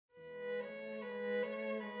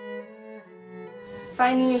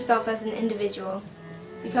Finding yourself as an individual,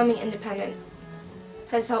 becoming independent,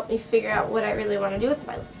 has helped me figure out what I really want to do with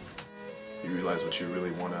my life. You realize what you really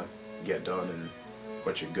want to get done and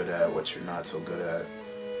what you're good at, what you're not so good at,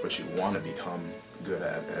 what you want to become good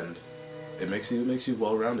at, and it makes you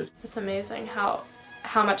well-rounded. It's amazing how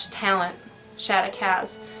much talent Shattuck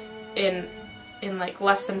has in like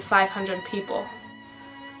less than 500 people.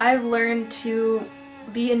 I've learned to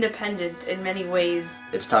be independent in many ways.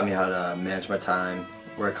 It's taught me how to manage my time,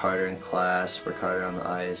 work harder in class, work harder on the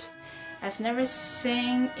ice. I've never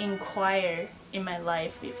sang in choir in my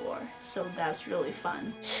life before, so that's really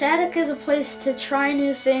fun. Shattuck is a place to try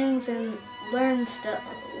new things and learn stuff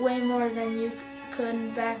way more than you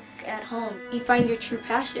could back at home. You find your true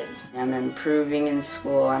passions. I'm improving in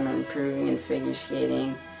school, I'm improving in figure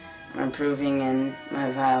skating, I'm improving in my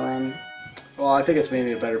violin. Well, I think it's made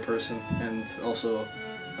me a better person and also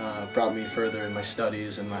brought me further in my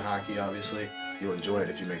studies and my hockey, obviously. You'll enjoy it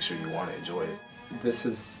if you make sure you want to enjoy it. This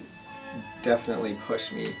has definitely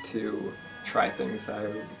pushed me to try things that I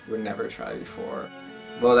would never try before.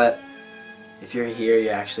 Well, that if you're here, you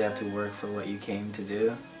actually have to work for what you came to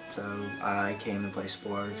do. So I came to play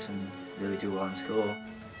sports and really do well in school.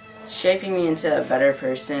 It's shaping me into a better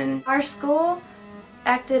person. Our school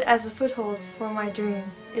acted as a foothold for my dream.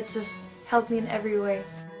 It just helped me in every way.